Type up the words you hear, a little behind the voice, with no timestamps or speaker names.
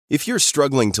If you're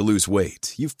struggling to lose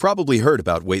weight, you've probably heard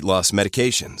about weight loss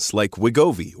medications like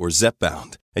Wegovy or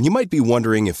Zepbound, and you might be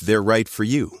wondering if they're right for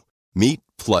you. Meet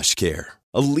PlushCare,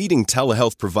 a leading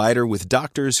telehealth provider with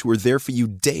doctors who are there for you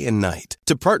day and night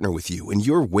to partner with you in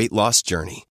your weight loss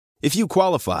journey. If you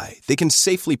qualify, they can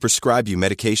safely prescribe you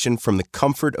medication from the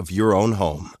comfort of your own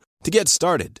home. To get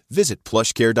started, visit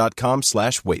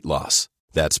plushcare.com/weightloss.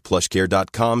 That's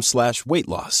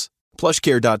plushcare.com/weightloss.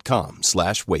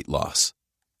 plushcare.com/weightloss.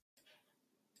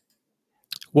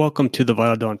 Welcome to the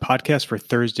Vital Dawn podcast for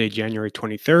Thursday, January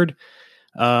 23rd.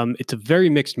 It's a very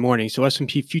mixed morning. So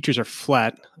S&P futures are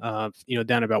flat,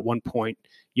 down about 1 point.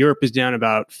 Europe is down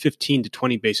about 15 to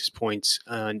 20 basis points.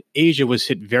 And Asia was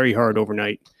hit very hard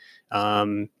overnight.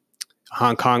 Hong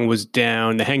Kong was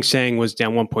down. The Hang Seng was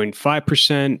down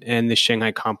 1.5%, and the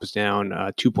Shanghai Comp was down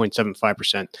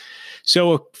 2.75%.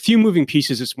 So a few moving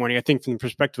pieces this morning. I think from the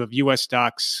perspective of U.S.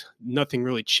 stocks, nothing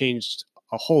really changed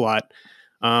a whole lot.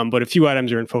 But a few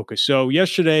items are in focus. So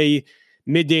yesterday,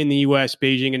 midday in the U.S.,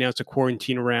 Beijing announced a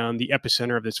quarantine around the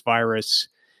epicenter of this virus.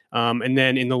 And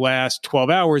then in the last 12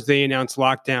 hours, they announced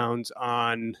lockdowns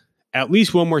on at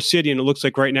least one more city. And it looks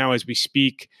like right now, as we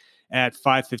speak, at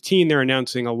 5:15, they're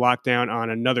announcing a lockdown on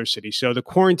another city. So the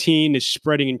quarantine is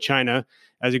spreading in China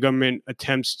as the government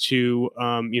attempts to,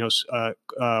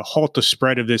 halt the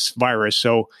spread of this virus.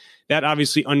 So that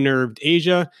obviously unnerved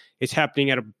Asia. It's happening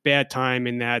at a bad time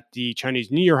in that the Chinese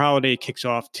New Year holiday kicks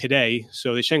off today.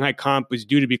 So the Shanghai Comp is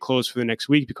due to be closed for the next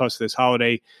week because of this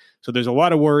holiday. So there's a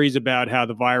lot of worries about how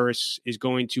the virus is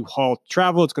going to halt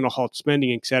travel. It's going to halt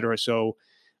spending, et cetera. So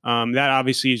that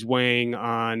obviously is weighing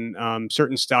on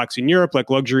certain stocks in Europe,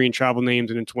 like luxury and travel names,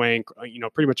 and it's weighing,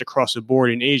 pretty much across the board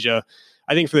in Asia.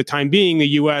 I think for the time being, the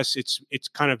U.S. it's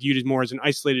kind of viewed as more as an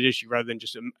isolated issue rather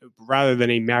than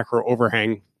a macro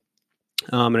overhang.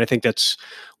 And I think that's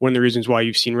one of the reasons why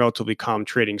you've seen relatively calm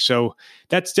trading. So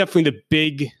that's definitely the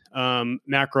big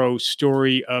macro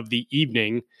story of the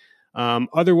evening.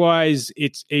 Otherwise,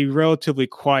 it's a relatively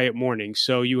quiet morning.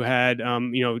 So you had,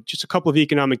 just a couple of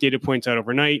economic data points out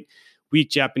overnight, weak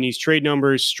Japanese trade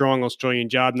numbers, strong Australian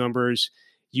job numbers.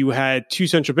 You had two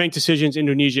central bank decisions.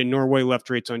 Indonesia and Norway left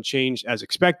rates unchanged as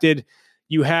expected.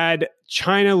 You had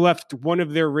China left one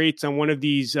of their rates on one of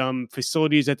these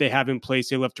facilities that they have in place.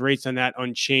 They left rates on that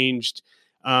unchanged.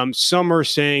 Some are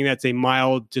saying that's a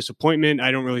mild disappointment.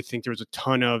 I don't really think there was a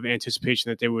ton of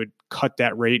anticipation that they would cut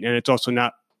that rate. And it's also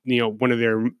not, one of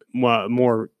their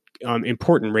more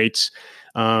important rates.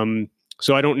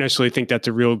 So I don't necessarily think that's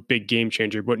a real big game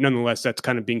changer. But nonetheless, that's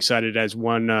kind of being cited as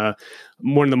one of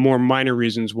the more minor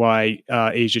reasons why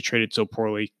Asia traded so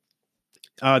poorly.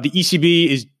 The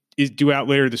ECB is due out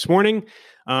later this morning.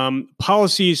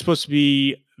 Policy is supposed to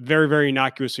be very, very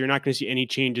innocuous, so you're not going to see any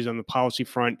changes on the policy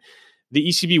front. The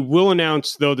ECB will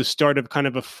announce, though, the start of kind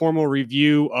of a formal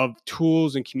review of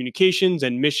tools and communications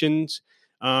and missions.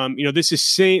 This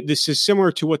is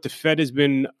similar to what the Fed has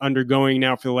been undergoing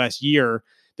now for the last year.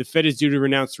 The Fed is due to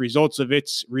announce the results of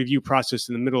its review process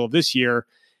in the middle of this year.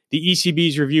 The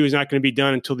ECB's review is not going to be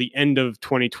done until the end of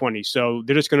 2020. So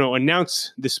they're just going to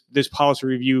announce this policy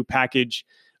review package.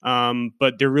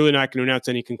 But they're really not going to announce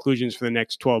any conclusions for the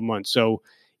next 12 months. So,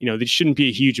 this shouldn't be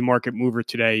a huge market mover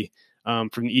today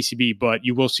from the ECB, but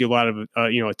you will see a lot of,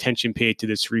 attention paid to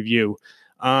this review.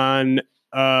 On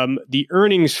the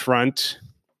earnings front,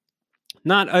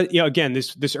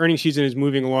 this earnings season is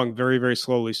moving along very, very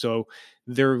slowly. So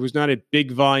there was not a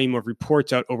big volume of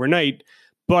reports out overnight,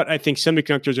 but I think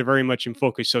semiconductors are very much in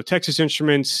focus. So Texas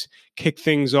Instruments kicked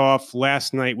things off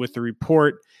last night with the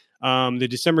report. The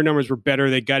December numbers were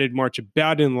better. They guided March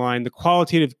about in line. The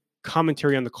qualitative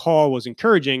commentary on the call was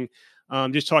encouraging,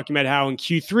 just talking about how in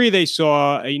Q3 they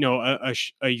saw a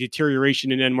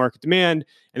deterioration in end market demand,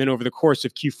 and then over the course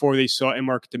of Q4 they saw end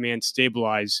market demand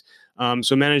stabilize.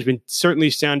 So management certainly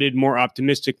sounded more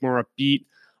optimistic, more upbeat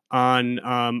on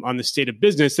the state of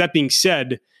business. That being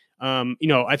said,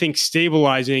 I think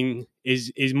stabilizing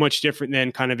is much different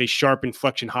than kind of a sharp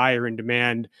inflection higher in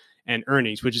demand and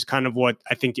earnings, which is kind of what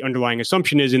I think the underlying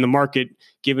assumption is in the market,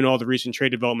 given all the recent trade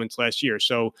developments last year.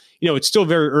 So, it's still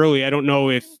very early. I don't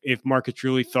know if markets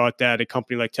really thought that a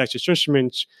company like Texas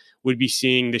Instruments would be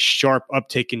seeing this sharp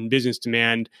uptick in business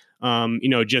demand,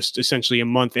 just essentially a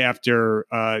month after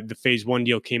the phase one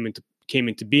deal came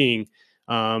into being,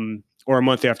 or a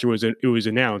month after it was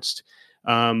announced.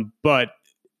 Like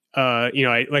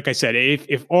I said,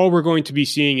 if all we're going to be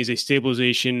seeing is a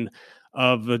stabilization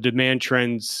of the demand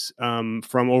trends from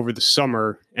over the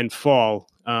summer and fall,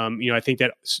 I think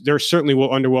that there certainly will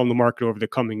underwhelm the market over the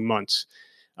coming months.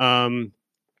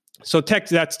 So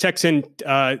that's Texan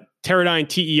Teradyne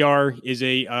TER is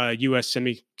a U.S.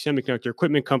 semiconductor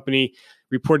equipment company,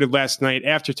 reported last night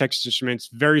after Texas Instruments.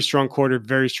 Very strong quarter,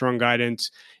 very strong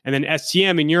guidance. And then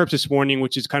STM in Europe this morning,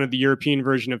 which is kind of the European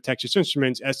version of Texas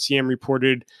Instruments, STM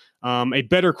reported a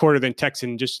better quarter than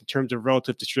Texan just in terms of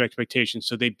relative to street expectations.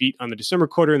 So they beat on the December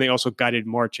quarter, and they also guided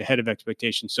March ahead of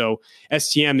expectations. So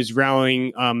STM is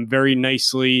rallying very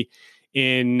nicely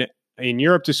in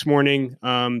Europe this morning.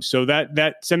 So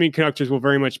that semiconductors will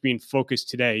very much be in focus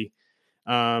today,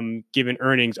 given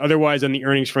earnings. Otherwise, on the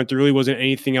earnings front, there really wasn't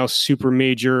anything else super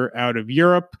major out of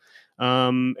Europe.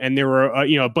 And there were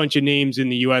a bunch of names in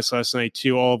the U.S. last night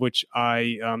too, all of which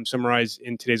I summarized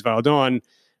in today's Vital Dawn,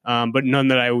 but none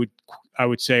that I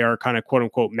would say are kind of quote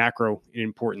unquote macro in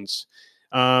importance.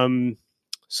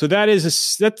 So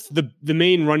that's the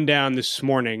main rundown this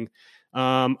morning.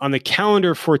 On the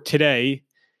calendar for today,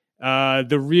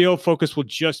 the real focus will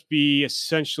just be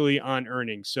essentially on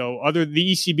earnings. So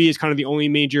the ECB is kind of the only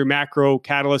major macro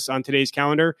catalyst on today's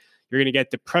calendar. You're going to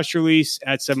get the press release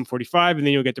at 7:45, and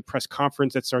then you'll get the press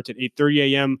conference that starts at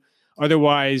 8:30 a.m.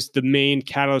 Otherwise, the main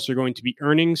catalysts are going to be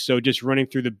earnings. So just running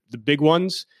through the big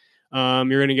ones. You're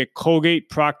going to get Colgate,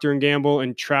 Procter & Gamble,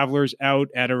 and Travelers out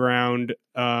at around,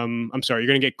 you're going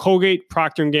to get Colgate,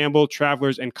 Procter & Gamble,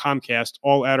 Travelers, and Comcast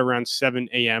all at around 7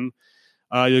 a.m.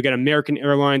 You'll get American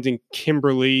Airlines and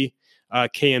Kimberly,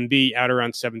 KMB, out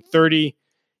around 7:30.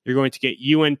 You're going to get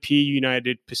UNP,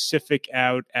 United Pacific,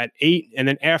 out at 8. And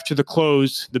then after the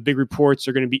close, the big reports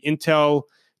are going to be Intel,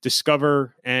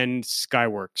 Discover, and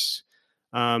Skyworks.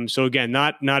 So again,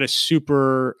 not a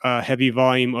super heavy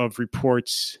volume of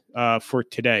reports for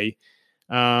today.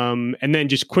 And then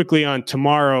just quickly on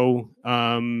tomorrow,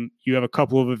 you have a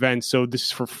couple of events. So this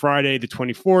is for Friday, the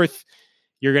 24th.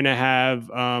 You're going to have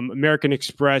American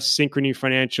Express, Synchrony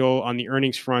Financial on the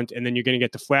earnings front, and then you're going to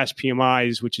get the flash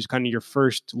PMIs, which is kind of your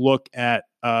first look at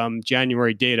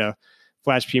January data,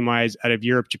 flash PMIs out of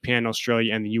Europe, Japan,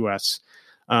 Australia, and the U.S.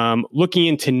 Looking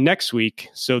into next week,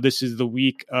 so this is the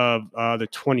week of the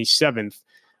 27th.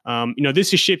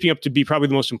 This is shaping up to be probably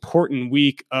the most important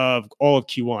week of all of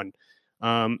Q1.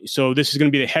 So this is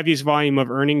going to be the heaviest volume of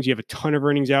earnings. You have a ton of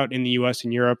earnings out in the U.S.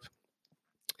 and Europe.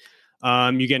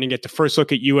 You're going to get the first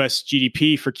look at U.S.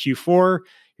 GDP for Q4.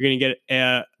 You're going to get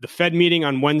the Fed meeting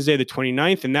on Wednesday, the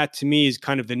 29th. And that, to me, is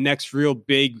kind of the next real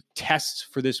big test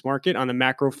for this market on the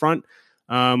macro front,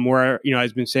 where,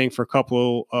 I've been saying for a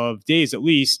couple of days at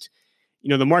least,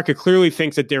 the market clearly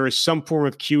thinks that there is some form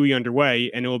of QE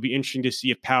underway. And it will be interesting to see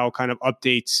if Powell kind of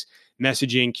updates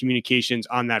messaging, communications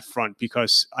on that front,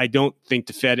 because I don't think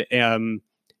the Fed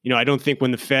I don't think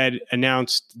when the Fed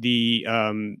announced the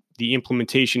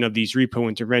implementation of these repo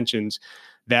interventions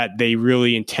that they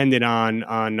really intended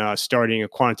on starting a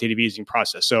quantitative easing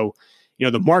process. So,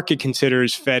 the market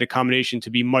considers Fed accommodation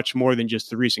to be much more than just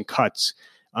the recent cuts.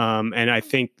 And I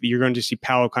think you're going to see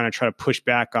Powell kind of try to push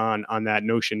back on that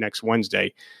notion next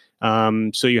Wednesday.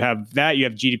 So you have that. You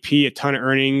have GDP, a ton of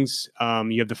earnings.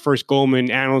 You have the first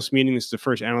Goldman analyst meeting. This is the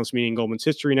first analyst meeting in Goldman's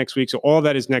history next week. So all of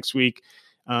that is next week.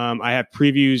 I have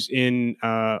previews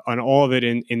on all of it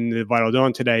in the Vital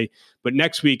Dawn today, but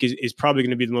next week is probably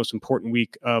going to be the most important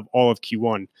week of all of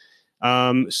Q1.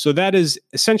 So that is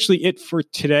essentially it for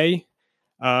today.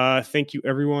 Thank you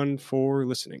everyone for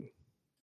listening.